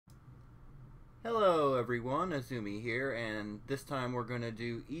Hello everyone, Azumi here, and this time we're going to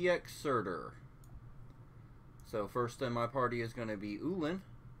do EX Surtr. So first in my party is going to be Ulin.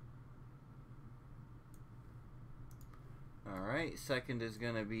 Alright, second is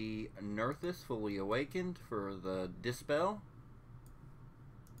going to be Nerthus, fully awakened for the Dispel.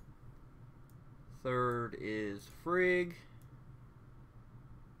 Third is Frigg.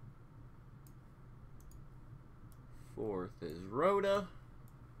 Fourth is Rhoda.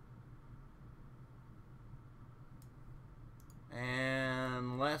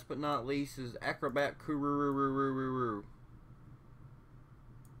 And last but not least is Acrobat Kururururururu.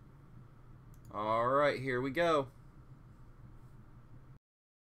 Alright, here we go.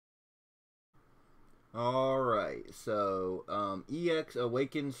 Alright, so EX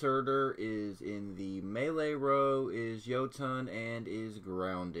Awakened Surtr is in the melee row, is Jotun, and is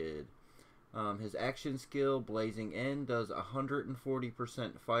grounded. His action skill, Blazing End, does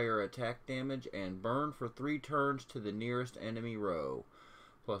 140% fire attack damage and burn for 3 turns to the nearest enemy row,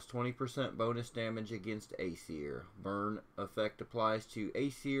 plus 20% bonus damage against Aesir. Burn effect applies to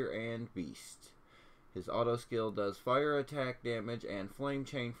Aesir and Beast. His auto skill does fire attack damage and flame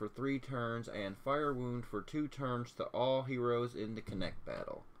chain for 3 turns and fire wound for 2 turns to all heroes in the connect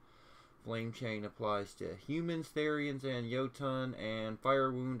battle. Flame chain applies to humans, Therians, and Jotun, and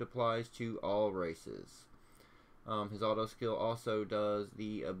fire wound applies to all races. His auto skill also does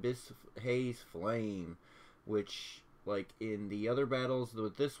the Abyss Haze Flame, which, like in the other battles,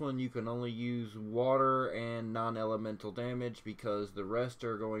 with this one you can only use water and non-elemental damage because the rest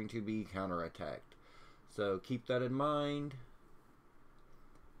are going to be counterattacked. So keep that in mind.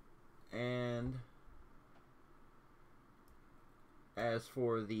 And as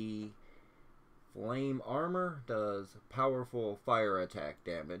for the Flame Armor, does powerful fire attack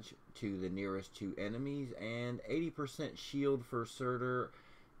damage to the nearest 2 enemies and 80% shield for Surtr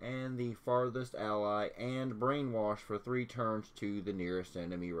and the farthest ally, and Brainwash for 3 turns to the nearest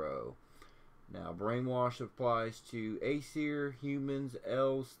enemy row. Now, Brainwash applies to Aesir, humans,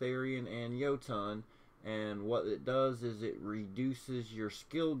 Elves, Therian, and Jotun, and what it does is it reduces your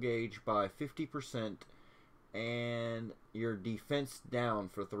skill gauge by 50% and your defense down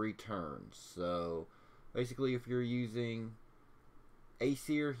for 3 turns. So basically, if you're using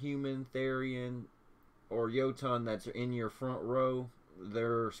Aesir, human, Therian, or Jotun that's in your front row,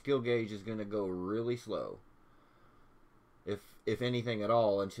 their skill gauge is going to go really slow, if anything at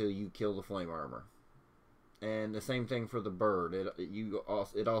all, until you kill the flame armor. And the same thing for the bird.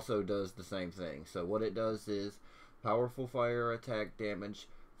 It also does the same thing. So what it does is powerful fire attack damage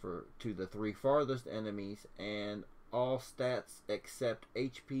to the 3 farthest enemies, and all stats except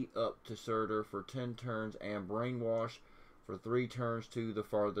HP up to Surtr for 10 turns, and Brainwash for 3 turns to the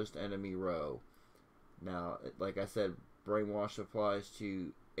farthest enemy row. Now, like I said, Brainwash applies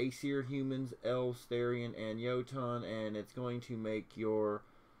to Aesir, humans, Elves, Therian, and Jotun, and it's going to make your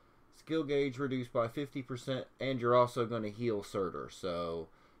skill gauge reduced by 50%, and you're also going to heal Surtr. So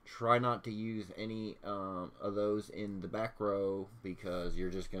try not to use any of those in the back row, because you're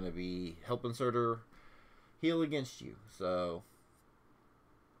just going to be helping Surtr heal against you. So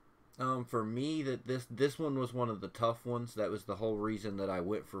for me, this one was one of the tough ones. That was the whole reason that I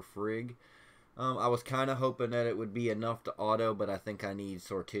went for Frigg. I was kind of hoping that it would be enough to auto, but I think I need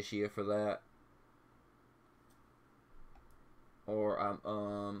Sortishia for that. Or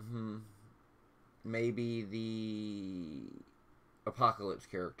maybe the Apocalypse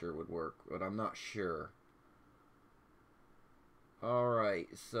character would work, but I'm not sure. Alright,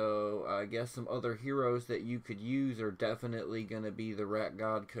 so I guess some other heroes that you could use are definitely going to be the Rat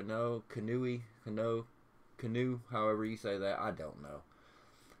God Canoe, however you say that, I don't know.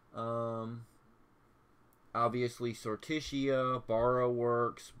 Obviously Sortishia, Borrow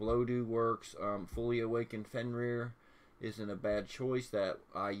works, Blowdew works, Fully Awakened Fenrir isn't a bad choice. That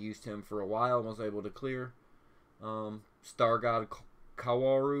I used him for a while and was able to clear. Star God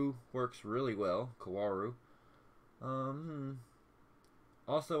Kawaru works really well. Kawaru.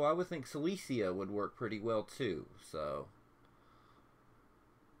 Also, I would think Cilicia would work pretty well too. So,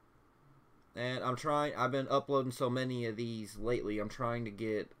 and I've been uploading so many of these lately. I'm trying to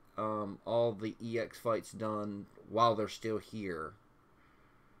get all the EX fights done while they're still here.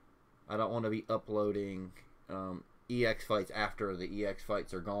 I don't want to be uploading EX fights after the EX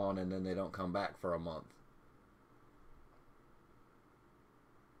fights are gone and then they don't come back for a month.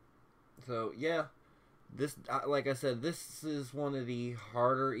 So yeah, like I said, this is one of the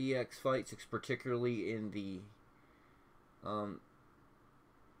harder EX fights, particularly in the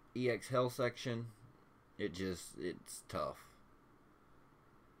EX Hell section. It's tough.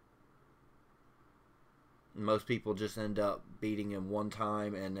 Most people just end up beating him one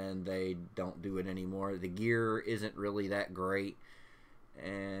time and then they don't do it anymore. The gear isn't really that great,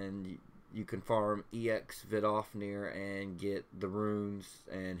 and you can farm EX Vidofnir and get the runes,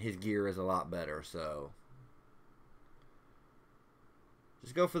 and his gear is a lot better. So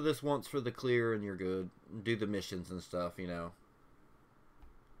just go for this once for the clear and you're good. Do the missions and stuff, you know.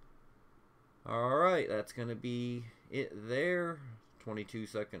 Alright, that's going to be it there. 22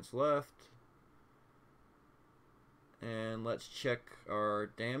 seconds left. And let's check our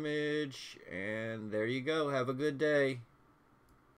damage. And there you go. Have a good day.